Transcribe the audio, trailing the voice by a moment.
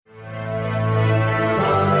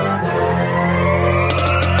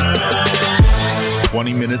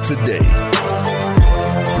20 minutes a day,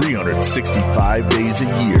 365 days a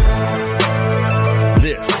year.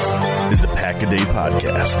 This is the Pack a Day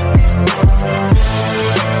Podcast.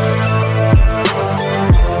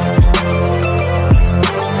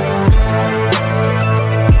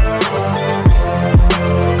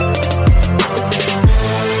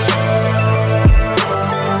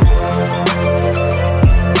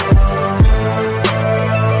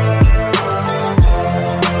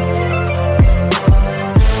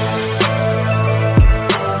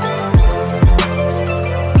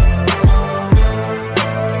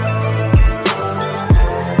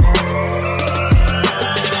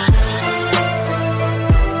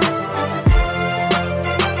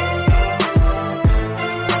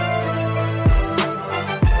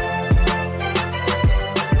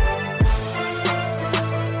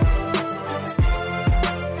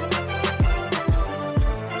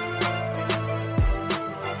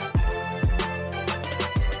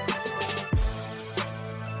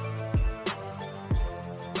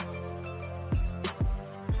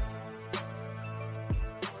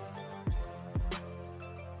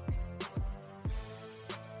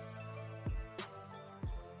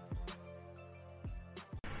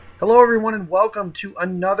 Hello, everyone, and welcome to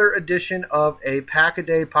another edition of a Pack a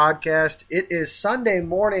Day podcast. It is Sunday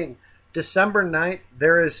morning, December 9th.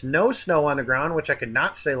 There is no snow on the ground, which I could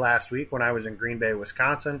not say last week when I was in Green Bay,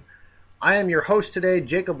 Wisconsin. I am your host today,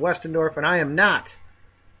 Jacob Westendorf, and I am not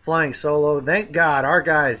flying solo. Thank God, our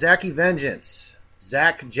guy, Zachy Vengeance,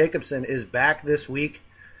 Zach Jacobson, is back this week.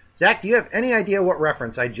 Zach, do you have any idea what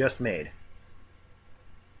reference I just made?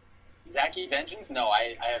 Zachy Vengeance? No,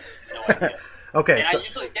 I have no idea. Okay, and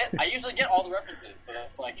so, I usually get all the references, so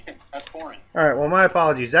that's foreign. All right, well, my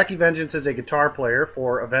apologies. Zachy Vengeance is a guitar player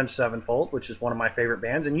for Avenged Sevenfold, which is one of my favorite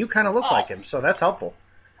bands, and you kind of look like him, so that's helpful.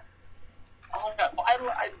 Oh, yeah.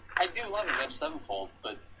 I do love Avenged Sevenfold,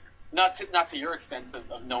 but not to your extent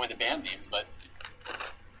of knowing the band names, but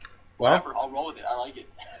whatever, I'll roll with it. I like it.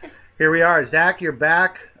 Here we are. Zach, you're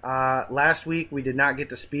back. Last week we did not get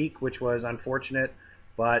to speak, which was unfortunate.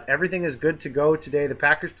 But everything is good to go today. The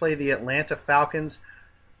Packers play the Atlanta Falcons.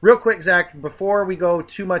 Real quick, Zach, before we go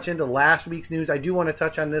too much into last week's news, I do want to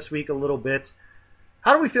touch on this week a little bit.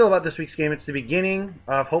 How do we feel about this week's game? It's the beginning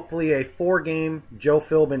of hopefully a 4-game Joe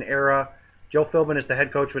Philbin era. Joe Philbin is the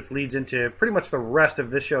head coach, which leads into pretty much the rest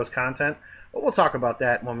of this show's content. But we'll talk about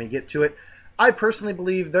that when we get to it. I personally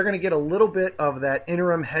believe they're going to get a little bit of that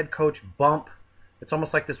interim head coach bump. It's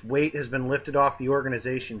almost like this weight has been lifted off the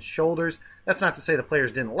organization's shoulders. That's not to say the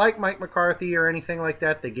players didn't like Mike McCarthy or anything like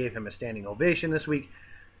that. They gave him a standing ovation this week.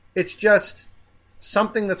 It's just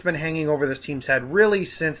something that's been hanging over this team's head really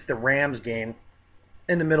since the Rams game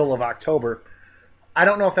in the middle of October. I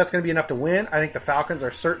don't know if that's going to be enough to win. I think the Falcons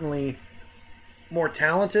are certainly more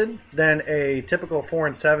talented than a typical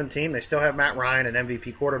 4-7 team. They still have Matt Ryan, an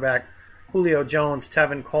MVP quarterback, Julio Jones,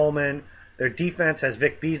 Tevin Coleman. Their defense has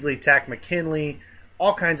Vic Beasley, Takk McKinley,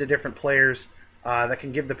 all kinds of different players that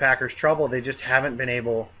can give the Packers trouble. They just haven't been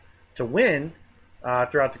able to win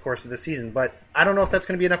throughout the course of the season. But I don't know if that's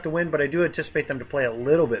going to be enough to win, but I do anticipate them to play a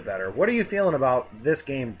little bit better. What are you feeling about this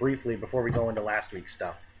game briefly before we go into last week's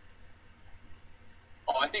stuff?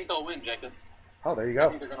 Oh, I think they'll win, Jacob. Oh, there you go. I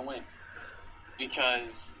think they're going to win.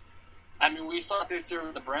 Because, I mean, we saw it this year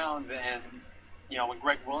with the Browns, and, you know, when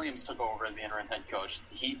Greg Williams took over as the interim head coach,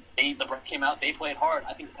 the Browns came out, they played hard.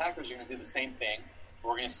 I think the Packers are going to do the same thing.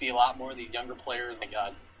 We're going to see a lot more of these younger players like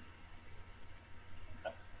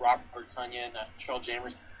Robert Tonyan, Cheryl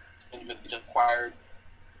Jammers, just acquired.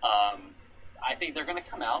 I think they're going to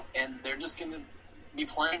come out, and they're just going to be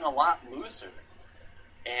playing a lot looser.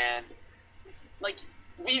 And, like,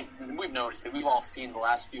 we've noticed it. We've all seen the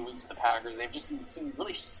last few weeks of the Packers. They've just been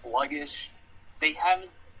really sluggish. They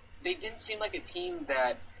didn't seem like a team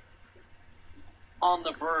that on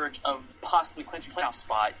the verge of possibly clinching a playoff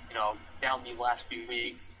spot, you know, down these last few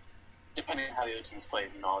weeks, depending on how the other teams played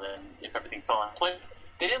and all that, and if everything fell into place.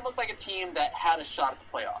 They didn't look like a team that had a shot at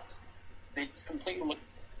the playoffs. They just completely looked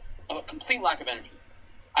a complete lack of energy.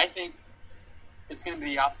 I think it's going to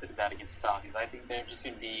be the opposite of that against the Falcons. I think they're just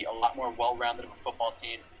going to be a lot more well-rounded of a football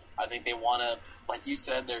team. I think they want to, like you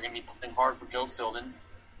said, they're going to be playing hard for Joe Philbin.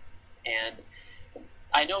 And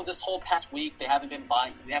I know this whole past week they haven't been,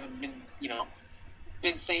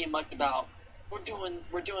 saying much about we're doing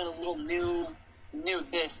a little new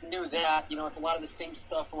this, new that. You know, it's a lot of the same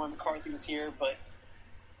stuff from when McCarthy was here, but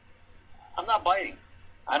I'm not biting.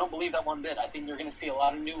 I don't believe that one bit. I think you're going to see a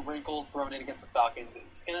lot of new wrinkles thrown in against the Falcons.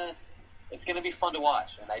 It's gonna be fun to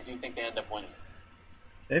watch, and I do think they end up winning.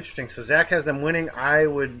 Interesting. So Zach has them winning. I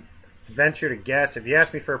would venture to guess, if you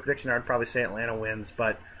asked me for a prediction, I'd probably say Atlanta wins,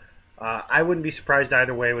 but I wouldn't be surprised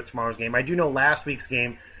either way with tomorrow's game. I do know last week's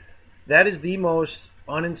game, that is the most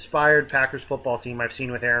uninspired Packers football team I've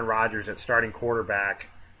seen with Aaron Rodgers at starting quarterback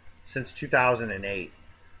since 2008.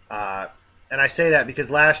 And I say that because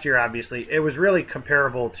last year, obviously, it was really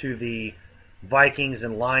comparable to the Vikings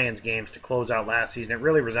and Lions games to close out last season. It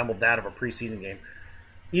really resembled that of a preseason game.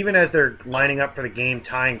 Even as they're lining up for the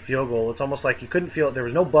game-tying field goal, it's almost like you couldn't feel it. There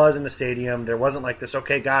was no buzz in the stadium. There wasn't like this,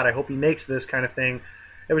 okay, God, I hope he makes this kind of thing.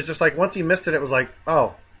 It was just like once he missed it, it was like,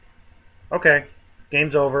 oh, okay,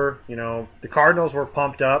 game's over. You know, the Cardinals were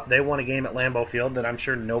pumped up. They won a game at Lambeau Field that I'm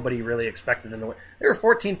sure nobody really expected them to win. They were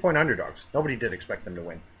 14-point underdogs. Nobody did expect them to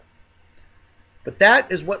win. But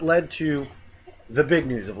that is what led to the big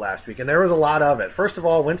news of last week, and there was a lot of it. First of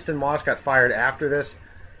all, Winston Moss got fired after this.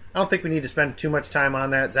 I don't think we need to spend too much time on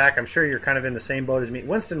that. Zach, I'm sure you're kind of in the same boat as me.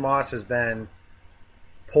 Winston Moss has been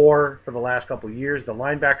poor for the last couple of years. The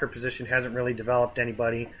linebacker position hasn't really developed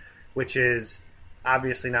anybody, which is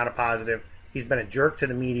obviously not a positive. He's been a jerk to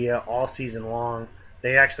the media all season long.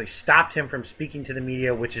 They actually stopped him from speaking to the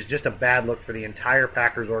media, which is just a bad look for the entire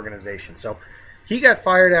Packers organization. So he got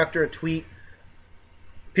fired after a tweet.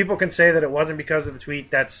 People can say that it wasn't because of the tweet.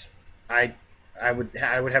 That's I would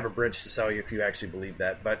have a bridge to sell you if you actually believe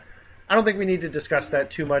that. But I don't think we need to discuss that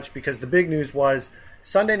too much because the big news was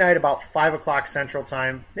Sunday night about 5 o'clock Central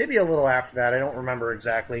Time, maybe a little after that, I don't remember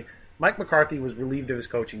exactly, Mike McCarthy was relieved of his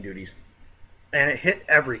coaching duties. And it hit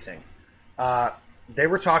everything. They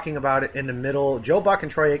were talking about it in the middle. Joe Buck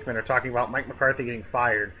and Troy Aikman are talking about Mike McCarthy getting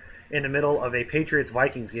fired in the middle of a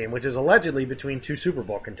Patriots-Vikings game, which is allegedly between two Super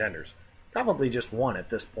Bowl contenders. Probably just one at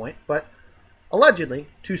this point, but allegedly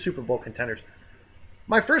two Super Bowl contenders.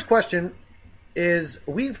 My first question is,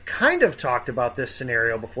 we've kind of talked about this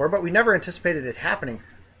scenario before, but we never anticipated it happening.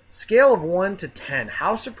 Scale of 1 to 10,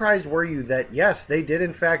 how surprised were you that, yes, they did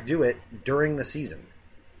in fact do it during the season?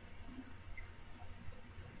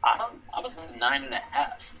 I was at 9.5.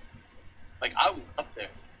 Like, I was up there.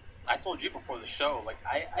 I told you before the show, like,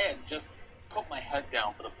 I had just put my head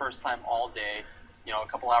down for the first time all day. You know, a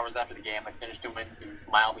couple hours after the game, I finished doing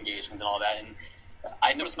my obligations and all that, and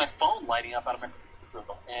I noticed my phone lighting up out of my phone,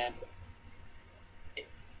 and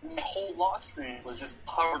my whole lock screen was just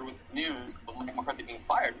covered with news of Mike McCarthy being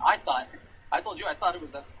fired. I told you, I thought it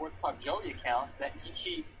was that Sports Talk Joey account that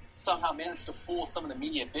he somehow managed to fool some of the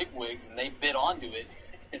media bigwigs, and they bid onto it.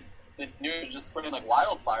 The news was just spreading like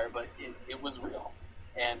wildfire, but it was real.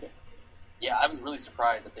 And, yeah, I was really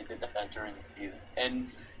surprised that they did that during the season. And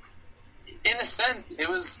in a sense, it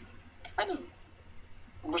was kind of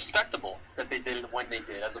respectable that they did it when they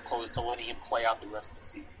did, as opposed to letting him play out the rest of the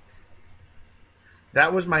season.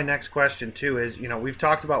 That was my next question, too, is, you know, we've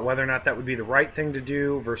talked about whether or not that would be the right thing to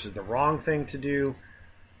do versus the wrong thing to do.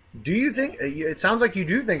 Do you think, it sounds like you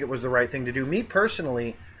do think it was the right thing to do. Me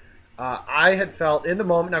personally, I had felt in the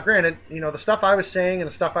moment, now granted, you know, the stuff I was saying and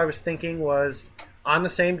the stuff I was thinking was on the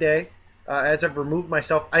same day. As I've removed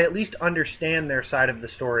myself, I at least understand their side of the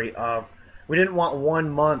story of, we didn't want 1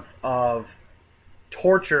 month of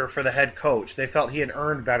torture for the head coach. They felt he had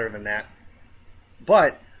earned better than that.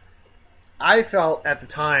 But I felt at the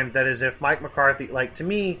time that as if Mike McCarthy, like, to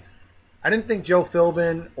me, I didn't think Joe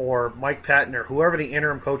Philbin or Mike Patton or whoever the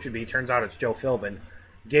interim coach would be, turns out it's Joe Philbin,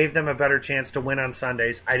 gave them a better chance to win on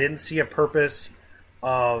Sundays. I didn't see a purpose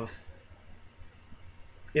of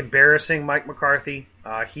embarrassing Mike McCarthy.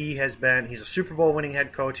 He's a Super Bowl winning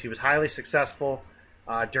head coach. He was highly successful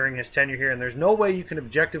during his tenure here, and there's no way you can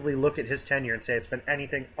objectively look at his tenure and say it's been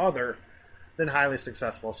anything other than highly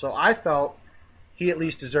successful. So I felt he at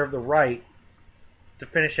least deserved the right to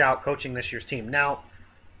finish out coaching this year's team. Now,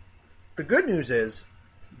 the good news is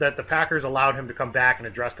that the Packers allowed him to come back and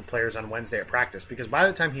address the players on Wednesday at practice, because by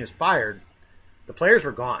the time he was fired, the players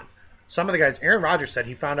were gone. Some of the guys, Aaron Rodgers said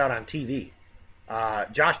he found out on TV.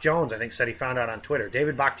 Josh Jones, I think, said he found out on Twitter.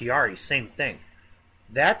 David Bakhtiari, same thing.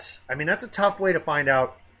 That's a tough way to find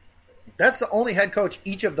out. That's the only head coach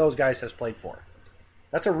each of those guys has played for.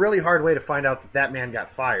 That's a really hard way to find out that man got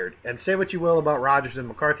fired. And say what you will about Rodgers and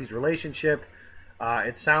McCarthy's relationship,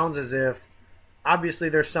 it sounds as if obviously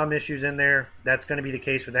there's some issues in there. That's going to be the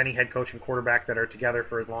case with any head coach and quarterback that are together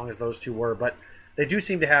for as long as those two were. But they do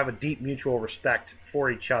seem to have a deep mutual respect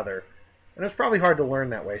for each other. And it's probably hard to learn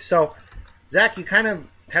that way. So, Zach, you kind of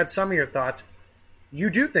had some of your thoughts. You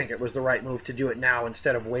do think it was the right move to do it now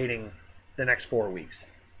instead of waiting the next 4 weeks.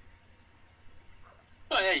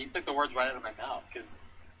 Oh, yeah, you took the words right out of my mouth, because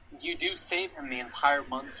you do save him the entire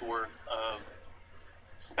month's worth of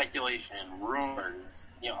speculation, rumors,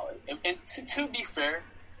 you know. And to be fair,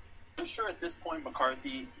 I'm sure at this point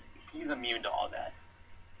McCarthy, he's immune to all that.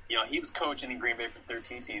 You know, he was coaching in Green Bay for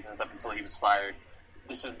 13 seasons up until he was fired.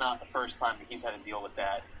 this is not the first time that he's had to deal with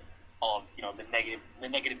that. All the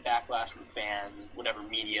negative backlash from fans, whatever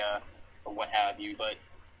media or what have you. But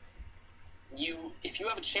if you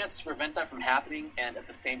have a chance to prevent that from happening, and at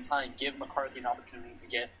the same time give McCarthy an opportunity to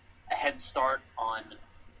get a head start on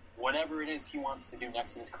whatever it is he wants to do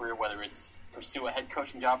next in his career, whether it's pursue a head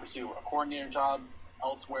coaching job, pursue a coordinator job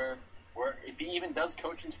elsewhere, or if he even does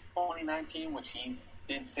coach in 2019, which he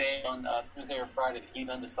did say on Thursday or Friday that he's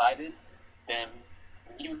undecided, then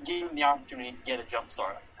you give him the opportunity to get a jump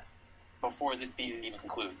start before this season even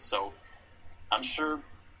concludes. So I'm sure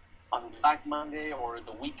on Black Monday or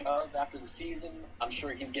the week of after the season, I'm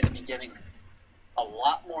sure he's going to be getting a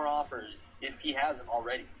lot more offers if he hasn't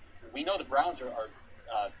already. We know the Browns are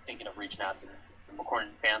thinking of reaching out to the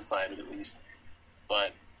McCormick fan side at least.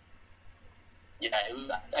 But yeah,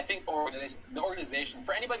 I think the organization,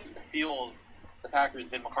 for anybody who feels the Packers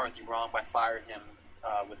did McCarthy wrong by firing him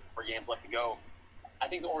with 4 games left to go, I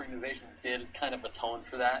think the organization did kind of atone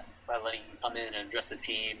for that by letting him come in and address the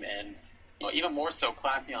team, and even more so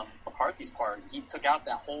classy on McCarthy's part. He took out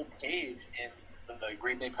that whole page in the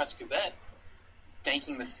Green Bay Press-Gazette,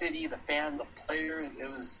 thanking the city, the fans, the players. It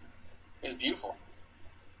was beautiful.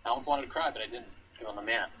 I almost wanted to cry, but I didn't because I'm a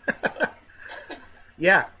man.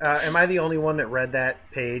 Yeah. Am I the only one that read that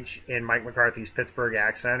page in Mike McCarthy's Pittsburgh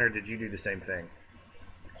accent, or did you do the same thing?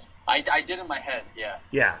 I did in my head, yeah.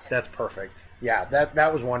 Yeah, that's perfect. Yeah,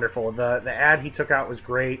 that was wonderful. The ad he took out was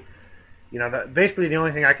great. Basically the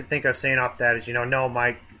only thing I could think of saying off that is, no,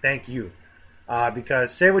 Mike, thank you.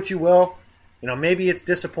 Because say what you will, maybe it's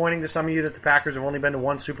disappointing to some of you that the Packers have only been to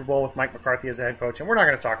 1 Super Bowl with Mike McCarthy as a head coach, and we're not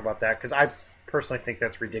going to talk about that because I personally think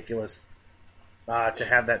that's ridiculous to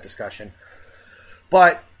have that discussion.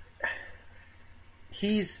 But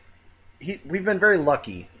we've been very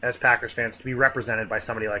lucky as Packers fans to be represented by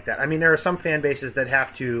somebody like that. I mean, there are some fan bases that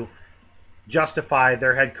have to justify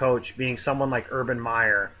their head coach being someone like Urban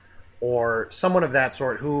Meyer or someone of that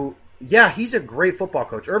sort who, yeah, he's a great football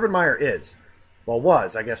coach. Urban Meyer is. Well,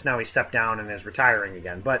 was. I guess now he stepped down and is retiring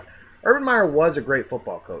again. But Urban Meyer was a great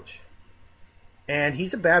football coach. And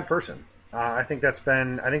he's a bad person. I think that's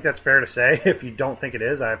fair to say. If you don't think it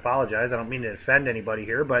is, I apologize. I don't mean to offend anybody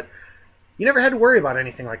here, but you never had to worry about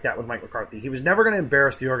anything like that with Mike McCarthy. He was never going to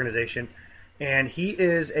embarrass the organization, and he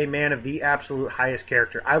is a man of the absolute highest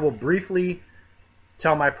character. I will briefly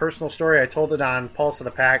tell my personal story. I told it on Pulse of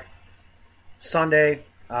the Pack Sunday.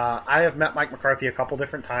 I have met Mike McCarthy a couple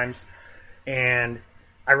different times, and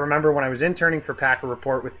I remember when I was interning for Packer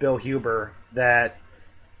Report with Bill Huber that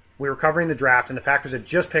we were covering the draft, and the Packers had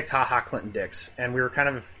just picked HaHa Clinton Dix, and we were kind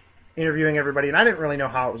of interviewing everybody, and I didn't really know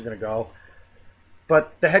how it was going to go.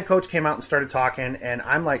 But the head coach came out and started talking, and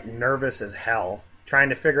I'm like nervous as hell trying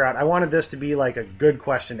to figure out. I wanted this to be like a good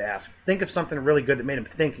question to ask. Think of something really good that made him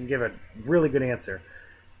think and give a really good answer.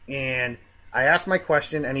 And I asked my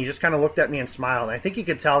question, and he just kind of looked at me and smiled. And I think he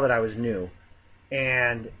could tell that I was new.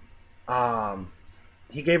 And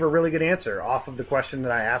he gave a really good answer off of the question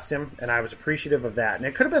that I asked him, and I was appreciative of that. And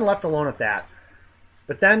it could have been left alone at that.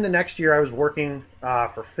 But then the next year I was working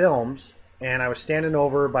for Films, and I was standing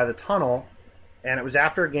over by the tunnel. And it was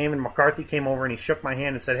after a game, and McCarthy came over, and he shook my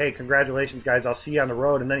hand and said, "Hey, congratulations, guys. I'll see you on the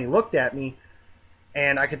road." And then he looked at me,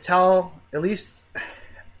 and I could tell, at least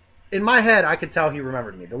in my head, I could tell he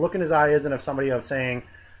remembered me. The look in his eye isn't of somebody of saying,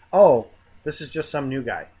 "Oh, this is just some new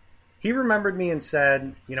guy." He remembered me and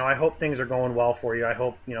said, "I hope things are going well for you. I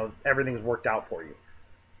hope, everything's worked out for you."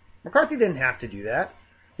 McCarthy didn't have to do that.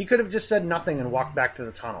 He could have just said nothing and walked back to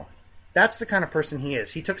the tunnel. That's the kind of person he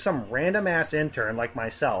is. He took some random-ass intern like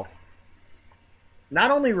myself, not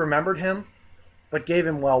only remembered him, but gave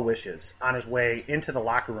him well wishes on his way into the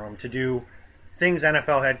locker room to do things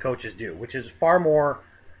NFL head coaches do, which is far more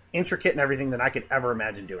intricate and everything than I could ever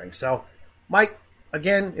imagine doing. So, Mike,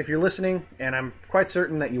 again, if you're listening, and I'm quite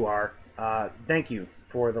certain that you are, thank you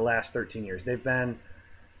for the last 13 years. They've been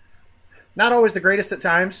not always the greatest at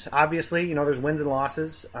times. Obviously, there's wins and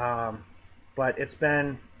losses, but it's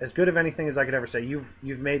been as good of anything as I could ever say.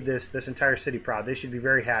 You've made this entire city proud. They should be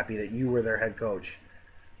very happy that you were their head coach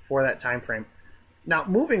for that time frame. Now,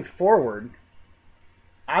 moving forward,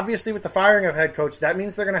 obviously with the firing of head coach, that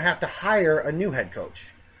means they're going to have to hire a new head coach.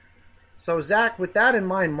 So, Zach, with that in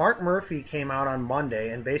mind, Mark Murphy came out on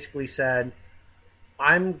Monday and basically said,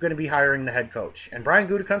 "I'm going to be hiring the head coach." And Brian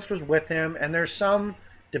Gutekunst was with him, and there's some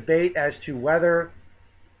debate as to whether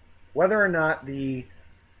or not the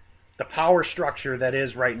power structure that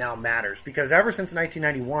is right now matters. Because ever since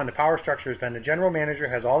 1991, the power structure has been the general manager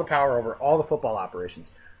has all the power over all the football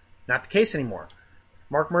operations. Not the case anymore.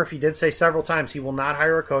 Mark Murphy did say several times he will not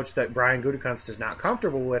hire a coach that Brian Gutekunst is not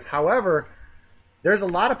comfortable with. However, there's a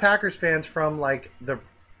lot of Packers fans from like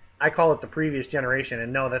I call it the previous generation,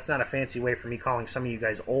 and no, that's not a fancy way for me calling some of you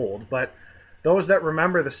guys old, but those that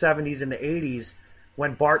remember the 70s and the 80s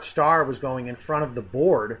when Bart Starr was going in front of the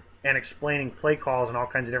board and explaining play calls and all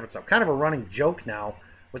kinds of different stuff. Kind of a running joke now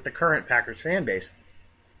with the current Packers fan base.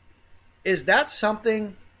 Is that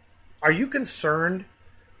something, are you concerned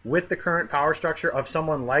with the current power structure of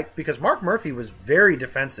someone like, because Mark Murphy was very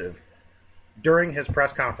defensive during his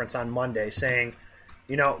press conference on Monday saying,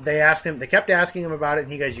 they kept asking him about it,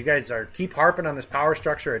 and he goes, you guys keep harping on this power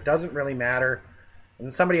structure, it doesn't really matter. And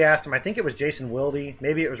then somebody asked him, I think it was Jason Wilde,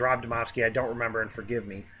 maybe it was Rob Domofsky, I don't remember, and forgive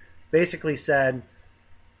me, basically said,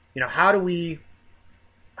 how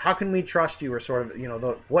can we trust you, or sort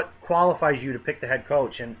of, what qualifies you to pick the head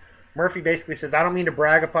coach? And Murphy basically says, I don't mean to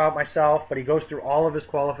brag about myself, but he goes through all of his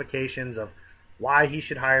qualifications of why he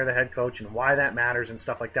should hire the head coach and why that matters and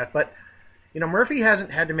stuff like that. But, Murphy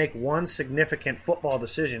hasn't had to make one significant football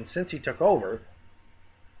decision since he took over,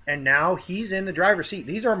 and now he's in the driver's seat.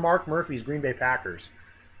 These are Mark Murphy's Green Bay Packers,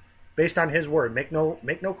 based on his word. Make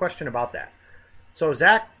no question about that. So,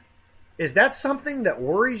 Zach, is that something that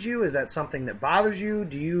worries you? Is that something that bothers you?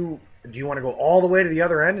 Do you want to go all the way to the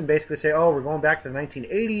other end and basically say, oh, we're going back to the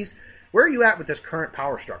 1980s? Where are you at with this current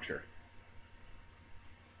power structure?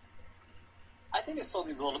 I think it still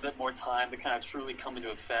needs a little bit more time to kind of truly come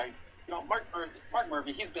into effect. Mark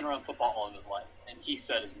Murphy, he's been around football all of his life, and he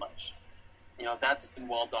said as much. That's been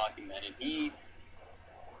well documented. He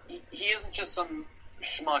isn't just some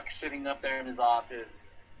schmuck sitting up there in his office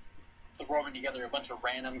throwing together a bunch of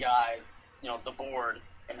random guys, the board,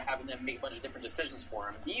 and having them make a bunch of different decisions for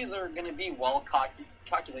him. These are going to be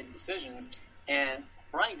well-calculated decisions, and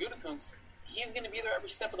Brian Gutekunst, he's going to be there every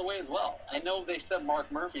step of the way as well. I know they said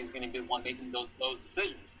Mark Murphy is going to be the one making those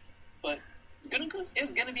decisions, but Gutekunst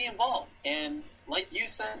is going to be involved. And like you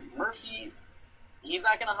said, Murphy, he's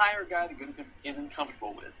not going to hire a guy that Gutekunst isn't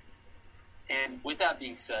comfortable with. And with that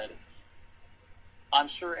being said, I'm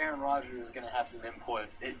sure Aaron Rodgers is going to have some input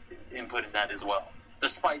in that as well.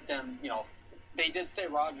 Despite them, they did say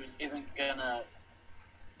Rodgers isn't going to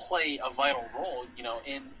play a vital role,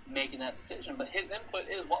 in making that decision, but his input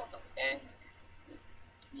is welcome. And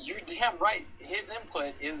you're damn right, his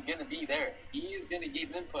input is going to be there. He is going to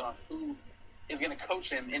give input on who is going to coach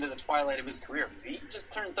him into the twilight of his career. Because he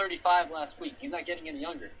just turned 35 last week. He's not getting any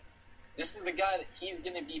younger. This is the guy that he's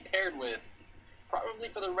going to be paired with probably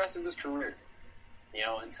for the rest of his career.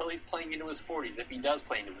 Until he's playing into his 40s, if he does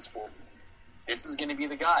play into his 40s. This is going to be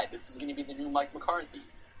the guy. This is going to be the new Mike McCarthy.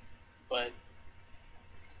 But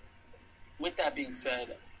with that being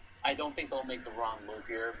said, I don't think they'll make the wrong move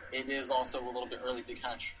here. It is also a little bit early to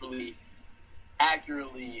kind of truly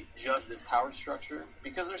accurately judge this power structure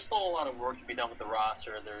because there's still a lot of work to be done with the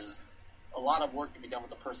roster. There's a lot of work to be done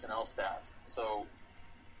with the personnel staff. So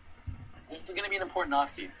it's going to be an important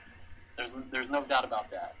offseason. There's no doubt about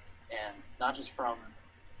that. And not just from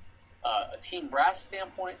a team brass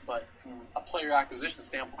standpoint, but from a player acquisition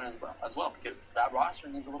standpoint as well, because that roster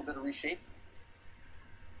needs a little bit of reshaping.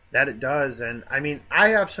 That it does, and I mean, I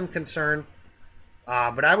have some concern,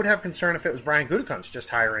 but I would have concern if it was Brian Gutekunst just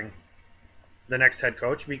hiring the next head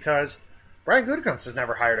coach, because Brian Gutekunst has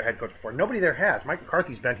never hired a head coach before. Nobody there has. Mike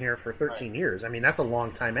McCarthy's been here for 13 years. I mean, that's a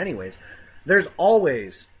long time anyways. There's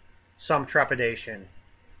always some trepidation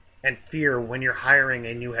and fear when you're hiring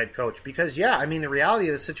a new head coach, because, the reality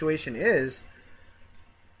of the situation is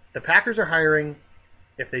the Packers are hiring,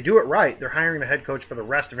 if they do it right, they're hiring the head coach for the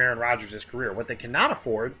rest of Aaron Rodgers' career. What they cannot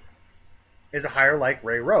afford is a hire like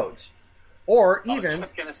Ray Rhodes. Or even... I was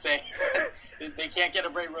just going to say, they can't get a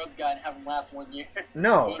Ray Rhodes guy and have him last 1 year.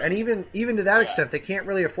 No, and even to that extent, they can't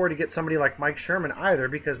really afford to get somebody like Mike Sherman either,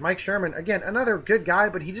 because Mike Sherman, again, another good guy,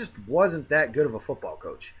 but he just wasn't that good of a football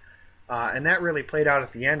coach. And that really played out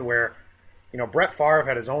at the end where, Brett Favre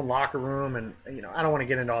had his own locker room, and, I don't want to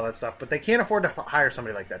get into all that stuff, but they can't afford to hire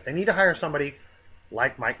somebody like that. They need to hire somebody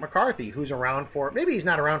like Mike McCarthy, who's around for, maybe he's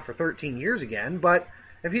not around for 13 years again, but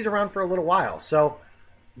if he's around for a little while. So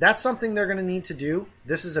that's something they're going to need to do.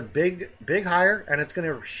 This is a big hire, and it's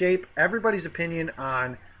going to shape everybody's opinion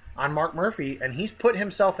on Mark Murphy, and he's put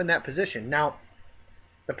himself in that position. Now,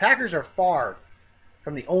 the Packers are far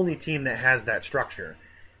from the only team that has that structure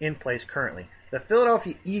in place currently. The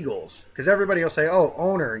Philadelphia Eagles, because everybody will say, oh,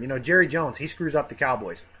 owner, Jerry Jones, he screws up the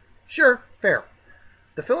Cowboys. Sure, fair.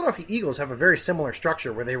 The Philadelphia Eagles have a very similar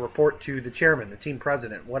structure where they report to the chairman, the team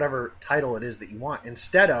president, whatever title it is that you want,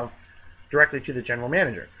 instead of directly to the general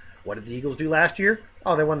manager. What did the Eagles do last year?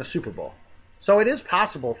 Oh, they won the Super Bowl. So it is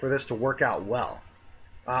possible for this to work out well.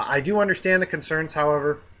 I do understand the concerns,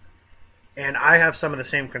 however, and I have some of the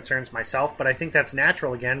same concerns myself, but I think that's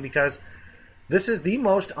natural again because This is the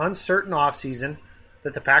most uncertain offseason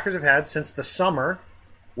that the Packers have had since the summer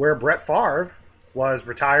where Brett Favre was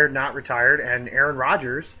retired, not retired, and Aaron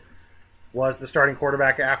Rodgers was the starting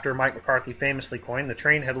quarterback after Mike McCarthy famously coined the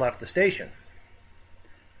train had left the station.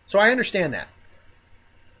 So I understand that.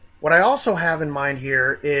 What I also have in mind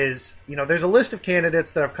here is, there's a list of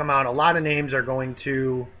candidates that have come out. A lot of names are going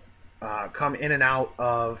to come in and out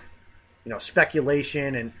of,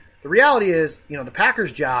 speculation. And the reality is, the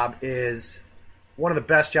Packers' job is one of the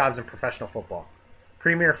best jobs in professional football.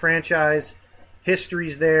 Premier franchise,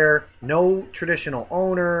 history's there, no traditional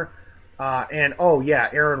owner, and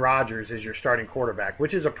Aaron Rodgers is your starting quarterback,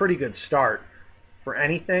 which is a pretty good start for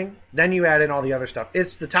anything. Then you add in all the other stuff.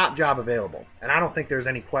 It's the top job available, and I don't think there's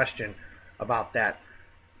any question about that.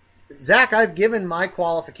 Zach, I've given my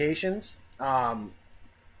qualifications.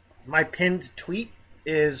 My pinned tweet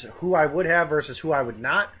is who I would have versus who I would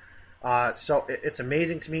not. So it's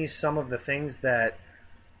amazing to me some of the things that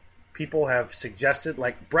people have suggested.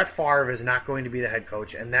 Like Brett Favre is not going to be the head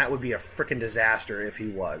coach, and that would be a freaking disaster if he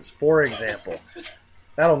was. For example,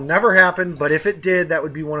 that'll never happen, but if it did, that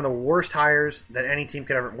would be one of the worst hires that any team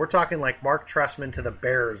could ever. We're talking like Mark Trestman to the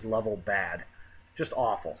Bears level bad. Just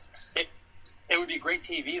awful. It would be great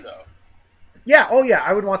TV, though. Yeah,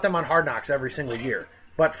 I would want them on Hard Knocks every single year.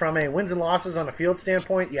 But from a wins and losses on the field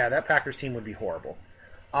standpoint, that Packers team would be horrible.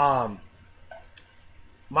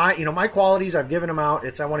 My qualities, I've given them out.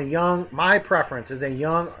 My preference is a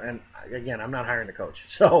young, and again, I'm not hiring a coach,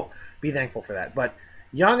 so be thankful for that. But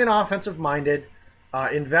young and offensive-minded,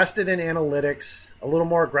 invested in analytics, a little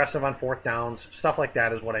more aggressive on fourth downs, stuff like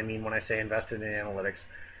that is what I mean when I say invested in analytics.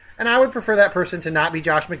 And I would prefer that person to not be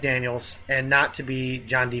Josh McDaniels and not to be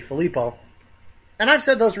John DeFilippo. And I've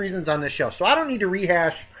said those reasons on this show, so I don't need to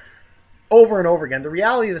rehash over and over again. The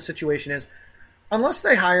reality of the situation is, unless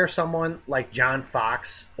they hire someone like John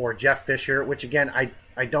Fox or Jeff Fisher, which again,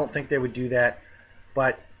 I don't think they would do that,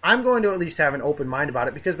 but I'm going to at least have an open mind about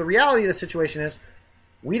it because the reality of the situation is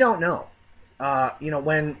we don't know.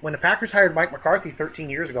 When the Packers hired Mike McCarthy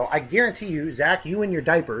 13 years ago, I guarantee you, Zach, you in your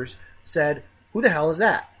diapers said, "Who the hell is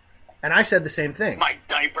that?" And I said the same thing. My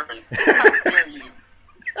diapers. How dare you?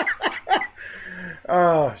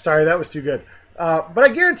 Oh, sorry, that was too good. But I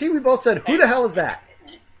guarantee we both said, "Who the hell is that?"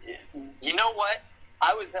 You know what?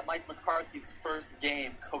 I was at Mike McCarthy's first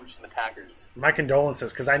game coaching the Packers. My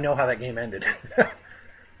condolences, because I know how that game ended.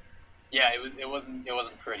 Yeah, it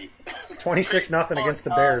wasn't pretty. 26-0 against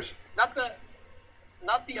the Bears. Not the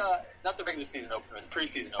regular season opener, the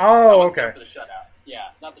preseason opener. Oh, okay. For the shutout. Yeah,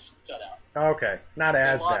 not the shutout. Okay, not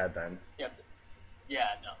as bad then. Yeah,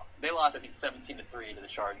 no. They lost, I think, 17-3 to the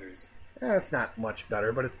Chargers. Yeah, that's not much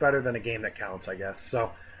better, but it's better than a game that counts, I guess.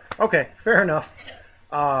 So, okay, fair enough.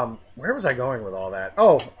 Where was I going with all that?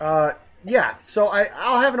 So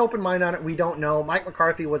I'll have an open mind on it. We don't know. Mike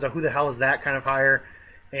McCarthy was a who the hell is that kind of hire,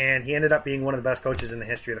 and he ended up being one of the best coaches in the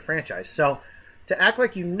history of the franchise. So to act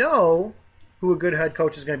like you know who a good head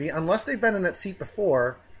coach is going to be, unless they've been in that seat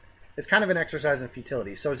before, is kind of an exercise in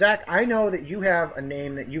futility. So, Zach, I know that you have a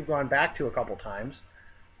name that you've gone back to a couple times,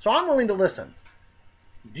 so I'm willing to listen.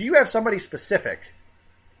 Do you have somebody specific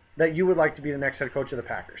that you would like to be the next head coach of the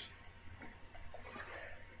Packers?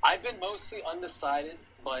 I've been mostly undecided,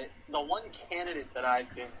 but the one candidate that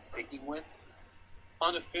I've been sticking with,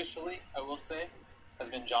 unofficially, I will say, has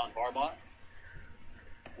been John Harbaugh,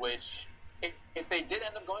 which, if they did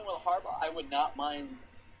end up going with Harbaugh, I would not mind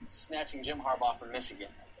snatching Jim Harbaugh from Michigan,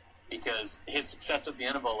 because his success at the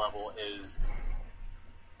NFL level is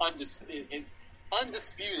undisputed,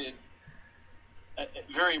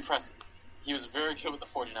 very impressive. He was very good with the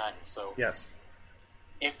 49ers, so yes.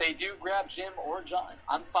 If they do grab Jim or John,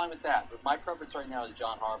 I'm fine with that. But my preference right now is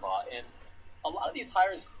John Harbaugh. And a lot of these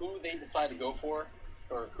hires, who they decide to go for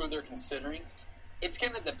or who they're considering, it's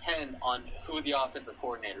going to depend on who the offensive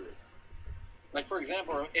coordinator is. Like, for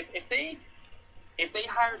example, if they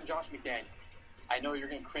hired Josh McDaniels, I know you're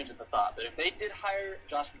going to cringe at the thought, but if they did hire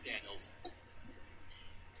Josh McDaniels,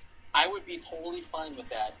 I would be totally fine with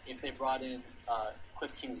that if they brought in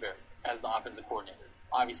Cliff Kingsbury as the offensive coordinator.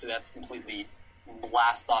 Obviously, that's completely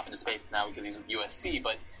blast off into space now because he's with USC,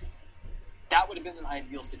 but that would have been an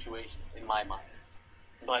ideal situation in my mind.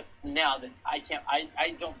 But now that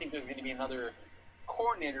I don't think there's going to be another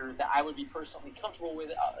coordinator that I would be personally comfortable with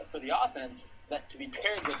for the offense that to be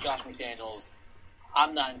paired with Josh McDaniels.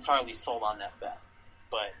 I'm not entirely sold on that bet.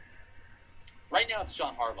 But right now it's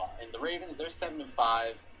John Harbaugh. And the Ravens, they're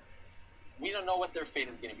 7-5. We don't know what their fate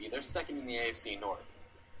is going to be. They're second in the AFC North.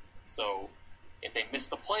 So if they miss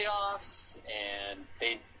the playoffs and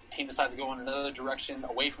the team decides to go in another direction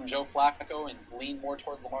away from Joe Flacco and lean more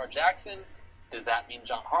towards Lamar Jackson, does that mean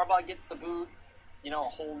John Harbaugh gets the boot? a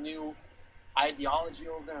whole new ideology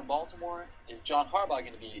over there in Baltimore? Is John Harbaugh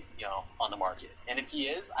going to be, on the market? And if he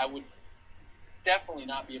is, I would definitely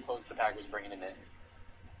not be opposed to the Packers bringing him in.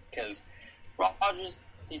 Because Rodgers,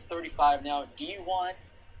 he's 35 now. Do you want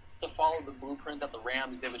to follow the blueprint that the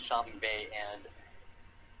Rams did with Sean McVay and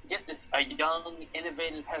get a young,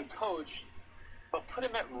 innovative head coach, but put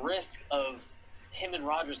him at risk of him and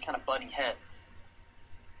Rodgers kind of butting heads?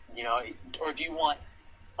 Or do you want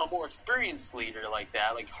a more experienced leader like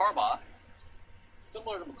that, like Harbaugh,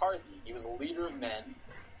 similar to McCarthy? He was a leader of men.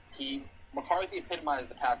 McCarthy epitomized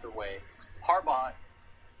the Packer way. Harbaugh,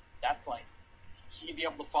 that's like, he'd be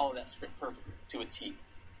able to follow that script perfectly to a T.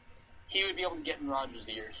 He would be able to get in Rodgers'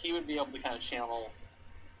 ear. He would be able to kind of channel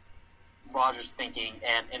Rodgers' thinking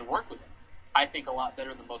and work with him. I think a lot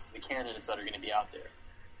better than most of the candidates that are going to be out there.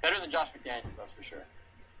 Better than Josh McDaniels, that's for sure.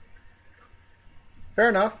 Fair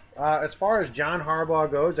enough. As far as John Harbaugh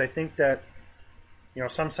goes, I think that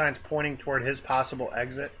some signs pointing toward his possible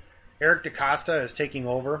exit. Eric DeCosta is taking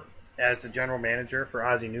over as the general manager for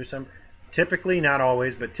Ozzie Newsome. Typically, not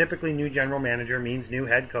always, but typically new general manager means new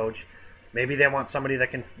head coach. Maybe they want somebody that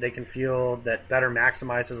they can feel that better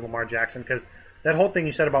maximizes Lamar Jackson, because that whole thing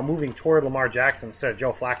you said about moving toward Lamar Jackson instead of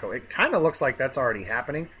Joe Flacco, it kind of looks like that's already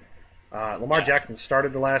happening. Lamar Jackson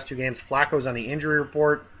started the last 2 games. Flacco's on the injury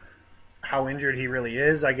report. How injured he really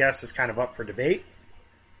is, I guess, is kind of up for debate.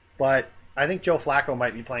 But I think Joe Flacco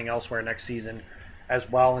might be playing elsewhere next season as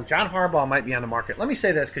well, and John Harbaugh might be on the market. Let me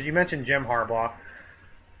say this, because you mentioned Jim Harbaugh,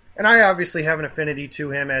 and I obviously have an affinity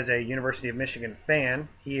to him as a University of Michigan fan.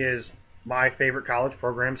 He is my favorite college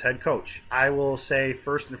program's head coach. I will say,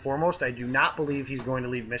 first and foremost, I do not believe he's going to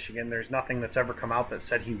leave Michigan. There's nothing that's ever come out that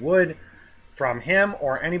said he would from him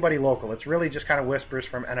or anybody local. It's really just kind of whispers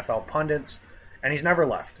from NFL pundits, and he's never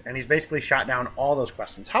left. And he's basically shot down all those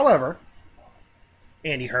questions. However,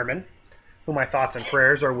 Andy Herman, who my thoughts and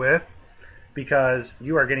prayers are with, because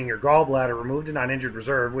you are getting your gallbladder removed and on injured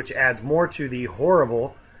reserve, which adds more to the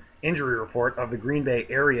horrible injury report of the Green Bay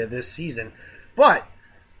area this season. But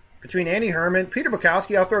between Andy Herman, Peter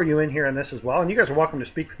Bukowski, I'll throw you in here on this as well, and you guys are welcome to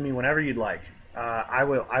speak with me whenever you'd like. I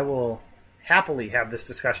will happily have this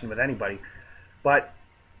discussion with anybody. But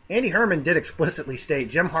Andy Herman did explicitly state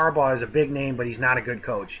Jim Harbaugh is a big name, but he's not a good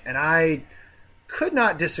coach. And I could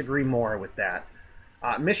not disagree more with that.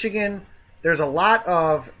 Michigan, there's a lot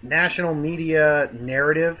of national media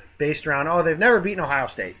narrative based around, they've never beaten Ohio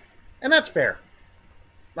State. And that's fair.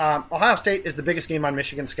 Ohio State is the biggest game on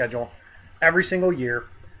Michigan's schedule every single year.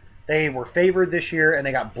 They were favored this year, and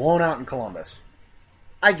they got blown out in Columbus.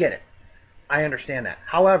 I get it. I understand that.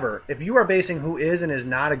 However, if you are basing who is and is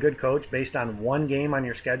not a good coach based on one game on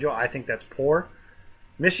your schedule, I think that's poor.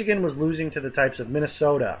 Michigan was losing to the types of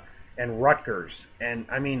Minnesota and Rutgers. And,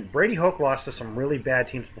 Brady Hoke lost to some really bad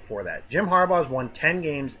teams before that. Jim Harbaugh's won 10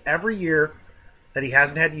 games every year that he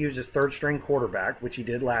hasn't had to use his third-string quarterback, which he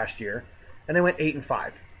did last year, and they went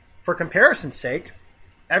 8-5. For comparison's sake,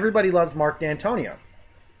 everybody loves Mark D'Antonio,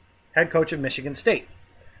 head coach of Michigan State.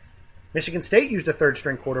 Michigan State used a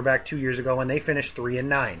third-string quarterback 2 years ago, and they finished 3-9.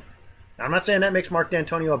 Now, I'm not saying that makes Mark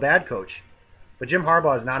D'Antonio a bad coach, but Jim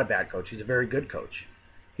Harbaugh is not a bad coach. He's a very good coach.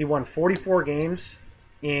 He won 44 games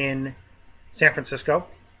in San Francisco,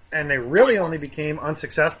 and they really only became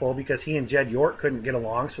unsuccessful because he and Jed York couldn't get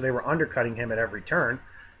along, so they were undercutting him at every turn,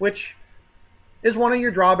 which is one of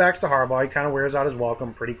your drawbacks to Harbaugh. He kind of wears out his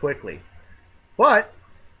welcome pretty quickly. But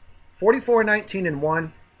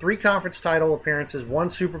 44-19-1, 3 conference title appearances, 1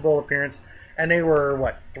 Super Bowl appearance, and they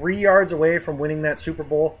were, 3 yards away from winning that Super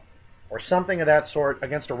Bowl or something of that sort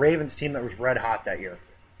against a Ravens team that was red hot that year.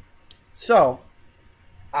 So,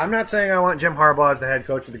 I'm not saying I want Jim Harbaugh as the head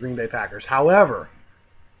coach of the Green Bay Packers. However,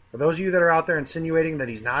 for those of you that are out there insinuating that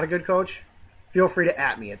he's not a good coach, feel free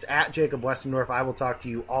to @ me. It's @ Jacob Westendorf. I will talk to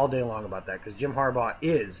you all day long about that because Jim Harbaugh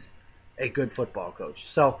is a good football coach.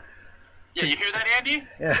 So, yeah, you hear that, Andy?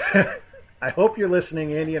 Yeah. I hope you're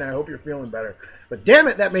listening, Andy, and I hope you're feeling better. But damn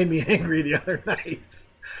it, that made me angry the other night.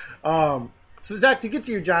 So, Zach, to get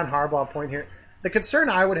to your John Harbaugh point here, the concern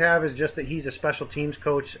I would have is just that he's a special teams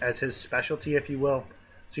coach as his specialty, if you will.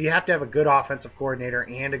 So you have to have a good offensive coordinator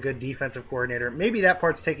and a good defensive coordinator. Maybe that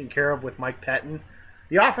part's taken care of with Mike Pettin.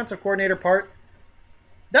 The offensive coordinator part,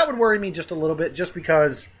 that would worry me just a little bit, just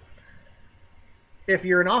because if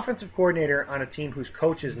you're an offensive coordinator on a team whose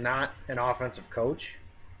coach is not an offensive coach,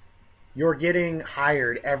 you're getting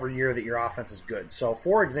hired every year that your offense is good. So,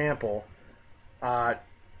 for example,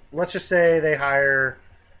 let's just say they hire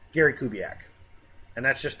Gary Kubiak, and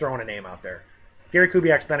that's just throwing a name out there. Gary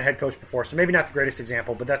Kubiak's been a head coach before, so maybe not the greatest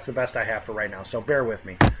example, but that's the best I have for right now, so bear with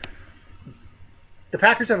me. the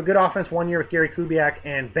Packers have a good offense 1 year with Gary Kubiak,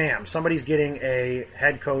 and bam, somebody's getting a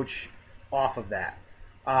head coach off of that.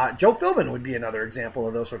 Joe Philbin would be another example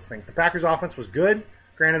of those sorts of things. The Packers' offense was good,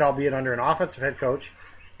 granted, albeit under an offensive head coach,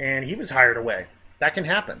 and he was hired away. That can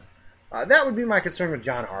happen. That would be my concern with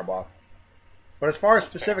John Harbaugh. But as far as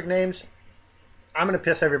specific names, I'm going to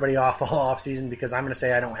piss everybody off all offseason because I'm going to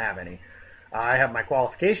say I don't have any. I have my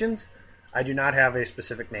qualifications. I do not have a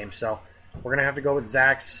specific name. So we're going to have to go with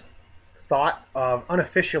Zach's thought of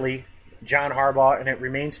unofficially John Harbaugh, and it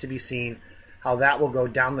remains to be seen how that will go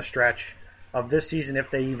down the stretch of this season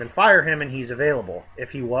if they even fire him and he's available.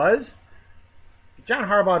 If he was, John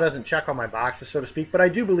Harbaugh doesn't check all my boxes, so to speak, but I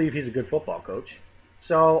do believe he's a good football coach.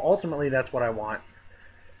 So ultimately that's what I want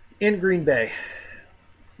in Green Bay.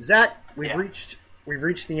 Zach, we've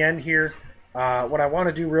reached the end here. What I want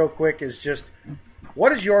to do real quick is just,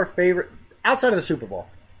 what is your favorite, outside of the Super Bowl?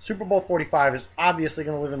 Super Bowl 45 is obviously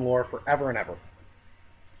going to live in lore forever and ever.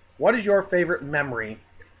 What is your favorite memory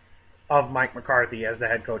of Mike McCarthy as the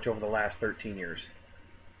head coach over the last 13 years?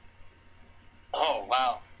 Oh,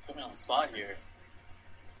 wow. Put me on the spot here.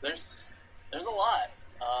 There's a lot.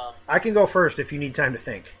 I can go first if you need time to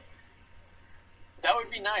think. That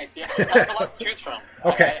would be nice. Yeah, I have a lot to choose from.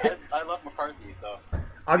 Okay. I love McCarthy, so.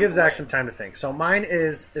 I'll give Zach some time to think. So mine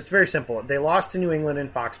is, it's very simple. They lost to New England in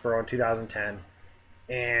Foxborough in 2010,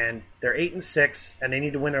 and they're 8-6, and they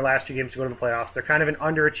need to win their last two games to go to the playoffs. They're kind of an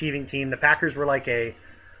underachieving team. The Packers were like a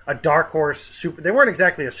dark horse. They weren't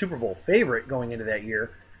exactly a Super Bowl favorite going into that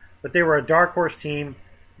year, but they were a dark horse team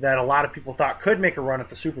that a lot of people thought could make a run at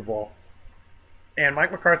the Super Bowl. And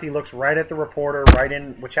Mike McCarthy looks right at the reporter,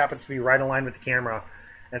 which happens to be right in line with the camera,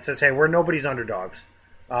 and says, "Hey, we're nobody's underdogs.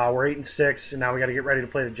 We're 8-6, and now we got to get ready to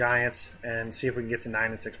play the Giants and see if we can get to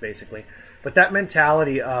 9-6, basically." But that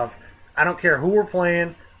mentality of, I don't care who we're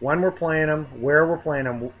playing, when we're playing them, where we're playing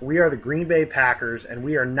them, we are the Green Bay Packers, and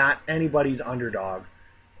we are not anybody's underdog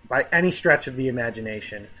by any stretch of the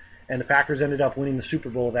imagination. And the Packers ended up winning the Super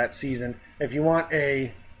Bowl that season. If you want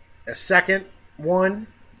a second one,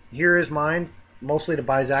 here is mine. Mostly to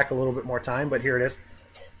buy Zach a little bit more time, but here it is.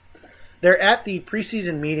 They're at the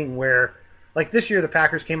preseason meeting where, like this year, the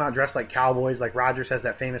Packers came out dressed like cowboys. Like Rodgers has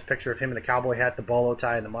that famous picture of him in the cowboy hat, the bolo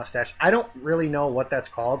tie, and the mustache. I don't really know what that's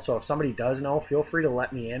called, so if somebody does know, feel free to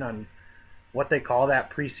let me in on what they call that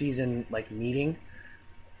preseason meeting.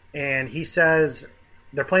 And he says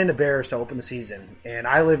they're playing the Bears to open the season, and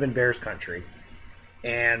I live in Bears country.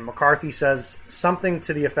 And McCarthy says something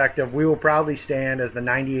to the effect of, "We will proudly stand as the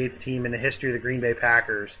 98th team in the history of the Green Bay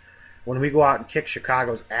Packers when we go out and kick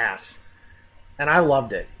Chicago's ass." And I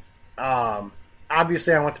loved it.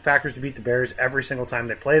 Obviously, I want the Packers to beat the Bears every single time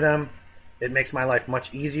they play them. It makes my life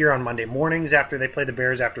much easier on Monday mornings after they play the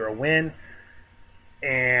Bears after a win.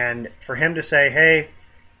 And for him to say, "Hey,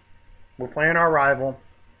 we're playing our rival.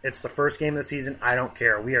 It's the first game of the season. I don't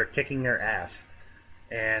care. We are kicking their ass."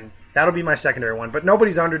 And that'll be my secondary one. But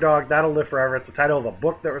nobody's underdog. That'll live forever. It's the title of a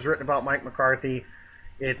book that was written about Mike McCarthy.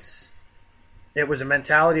 It was a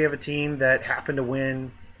mentality of a team that happened to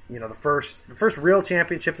win, the first real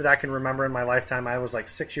championship that I can remember in my lifetime. I was like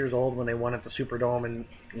 6 years old when they won at the Superdome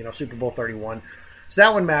in Super Bowl 31. So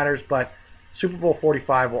that one matters, but Super Bowl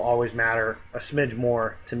 45 will always matter a smidge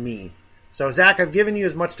more to me. So Zach, I've given you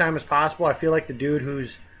as much time as possible. I feel like the dude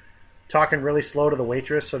who's talking really slow to the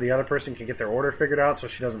waitress so the other person can get their order figured out so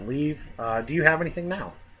she doesn't leave. Do you have anything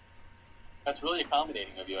now? That's really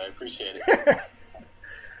accommodating of you. I appreciate it.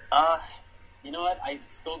 You know what? I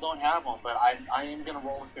still don't have one, but I am going to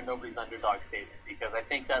roll with your nobody's underdog statement because I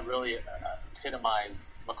think that really epitomized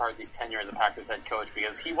McCarthy's tenure as a Packers head coach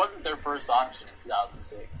because he wasn't their first option in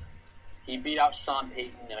 2006. He beat out Sean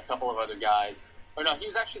Payton and a couple of other guys. Or no, he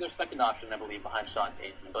was actually their second option, I believe, behind Sean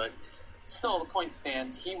Payton, but still, the point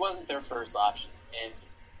stands, he wasn't their first option. And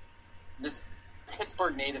this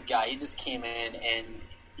Pittsburgh native guy, he just came in and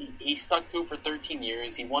he stuck to it for 13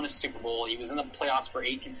 years. He won a Super Bowl. He was in the playoffs for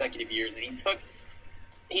 8 consecutive years. And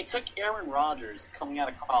he took Aaron Rodgers coming out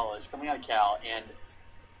of college, coming out of Cal, and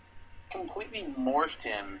completely morphed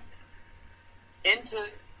him into,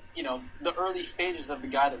 the early stages of the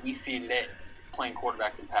guy that we see today playing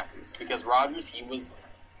quarterback for the Packers. Because Rodgers, he was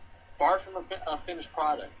far from a finished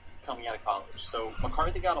product coming out of college. So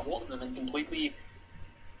McCarthy got a hold of him and completely,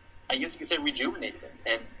 I guess you could say, rejuvenated him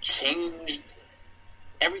and changed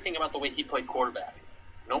everything about the way he played quarterback.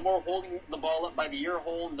 No more holding the ball up by the ear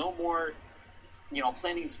hole. No more,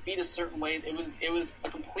 planting his feet a certain way. It was a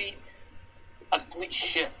complete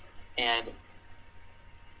shift. And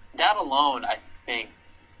that alone, I think,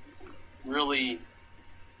 really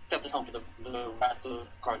set the tone for the rest of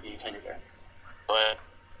McCarthy tenure there. But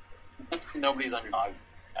it's nobody's underdog.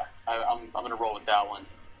 I'm going to roll with that one.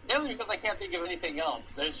 Mainly because I can't think of anything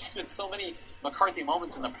else. There's been so many McCarthy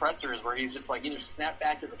moments in the pressers where he's just like either snapped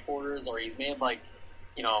back at reporters or he's made like,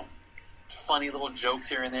 funny little jokes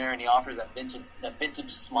here and there, and he offers that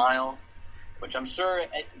vintage smile, which I'm sure,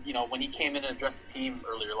 when he came in and addressed the team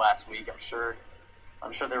earlier last week, I'm sure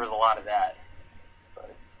there was a lot of that.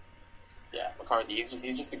 But yeah, McCarthy,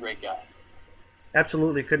 he's just a great guy.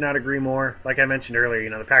 Absolutely, could not agree more. Like I mentioned earlier,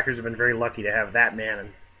 the Packers have been very lucky to have that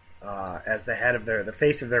man as the head of the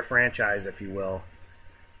face of their franchise, if you will,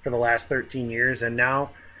 for the last 13 years. And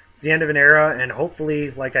now it's the end of an era, and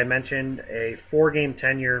hopefully, like I mentioned, a 4-game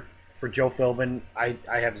tenure for Joe Philbin. I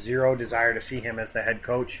have zero desire to see him as the head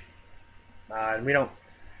coach. And we don't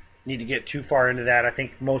need to get too far into that. I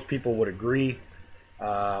think most people would agree.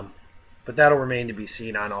 But that'll remain to be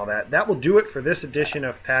seen on all that. That will do it for this edition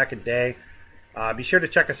of Pack a Day. Be sure to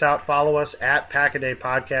check us out. Follow us at Pack a Day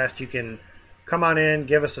Podcast. You can come on in,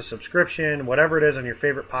 give us a subscription, whatever it is on your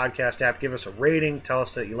favorite podcast app. Give us a rating. Tell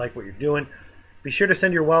us that you like what you're doing. Be sure to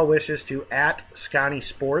send your well wishes to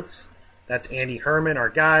 @SconnieSports. That's Andy Herman, our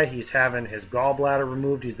guy. He's having his gallbladder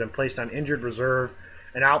removed. He's been placed on injured reserve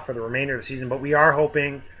and out for the remainder of the season. But we are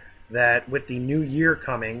hoping that with the new year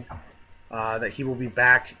coming, that he will be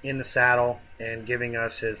back in the saddle and giving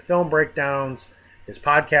us his film breakdowns, his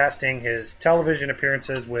podcasting, his television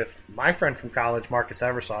appearances with my friend from college, Marcus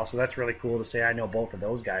Eversole. So that's really cool to say I know both of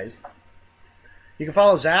those guys. You can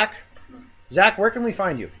follow Zach. Zach, where can we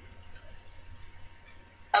find you?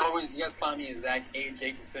 As always, you guys find me as Zach A.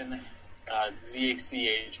 Jacobson,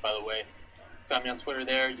 ZHCH, by the way. Find me on Twitter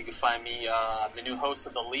there. You can find me, the new host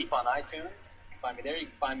of The Leap on iTunes. You can find me there. You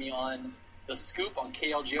can find me on The Scoop on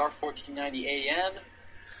KLGR 1490 AM.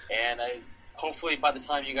 And hopefully by the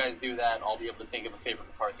time you guys do that, I'll be able to think of a favorite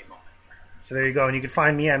McCarthy moment. So there you go. And you can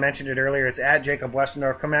find me. I mentioned it earlier. It's at Jacob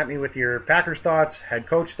Westendorf. Come at me with your Packers thoughts, head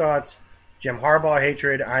coach thoughts, Jim Harbaugh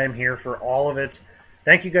hatred. I am here for all of it.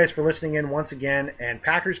 Thank you guys for listening in once again. And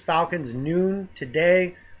Packers-Falcons noon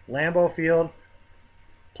today, Lambeau Field.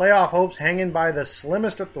 Playoff hopes hanging by the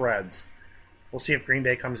slimmest of threads. We'll see if Green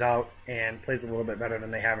Bay comes out and plays a little bit better than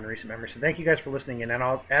they have in recent memory. So thank you guys for listening in.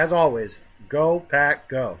 And as always, go Pack,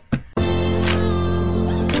 go.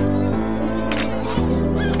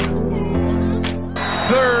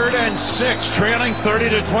 3rd and 6, trailing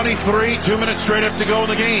 30-23. 2 minutes straight up to go in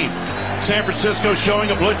the game. San Francisco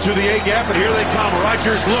showing a blitz through the A-gap, and here they come.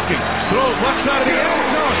 Rodgers looking. Throws left side of the end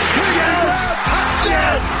zone. Yes!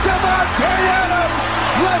 Touchdown! Davante Adams!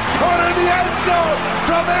 Left corner of the end zone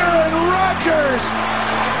from Aaron Rodgers!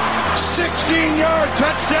 16-yard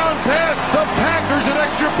touchdown pass. The Packers an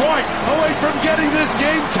extra point away from getting this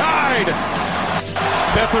game tied.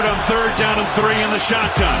 Beathard on 3rd down and 3 in the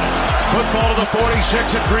shotgun. Football to the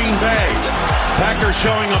 46 at Green Bay. Packers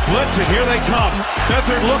showing a blitz, and here they come.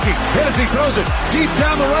 Beathard looking, hit as he throws it deep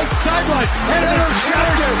down the right sideline. And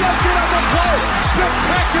intercepted on the play.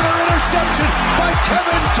 Spectacular interception by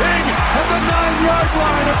Kevin King at the 9-yard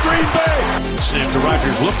line of Green Bay. Snap to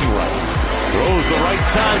Rodgers looking right. Throws the right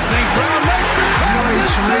side. St. Brown makes the catch.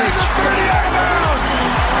 Inside the 30-yard line.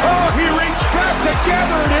 Oh, he reached back to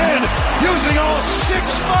gather it in, using all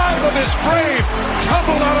 6'5" of his frame.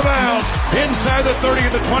 Tumbled out of bounds inside the 30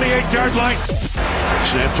 of the 28-yard line.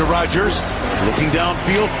 Snap to Rodgers, looking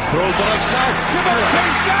downfield, throws the left side.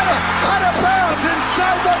 Davante's got it, out of bounds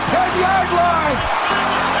inside the 10-yard line.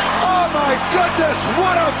 Oh my goodness,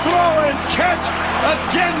 what a throw and catch.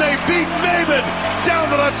 Again, they beat Maven down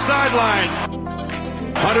the left sideline.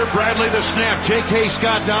 Hunter Bradley the snap. J.K.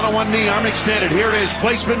 Scott down on one knee, arm extended. Here it is.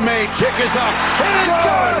 Placement made. Kick is up. It is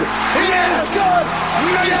good. It is good.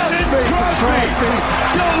 Mason Crosby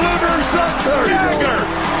delivers the dagger.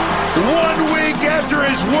 1 week after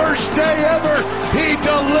his worst day ever, he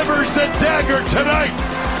delivers the dagger tonight.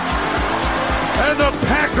 And the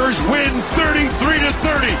Packers win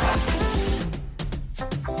 33-30.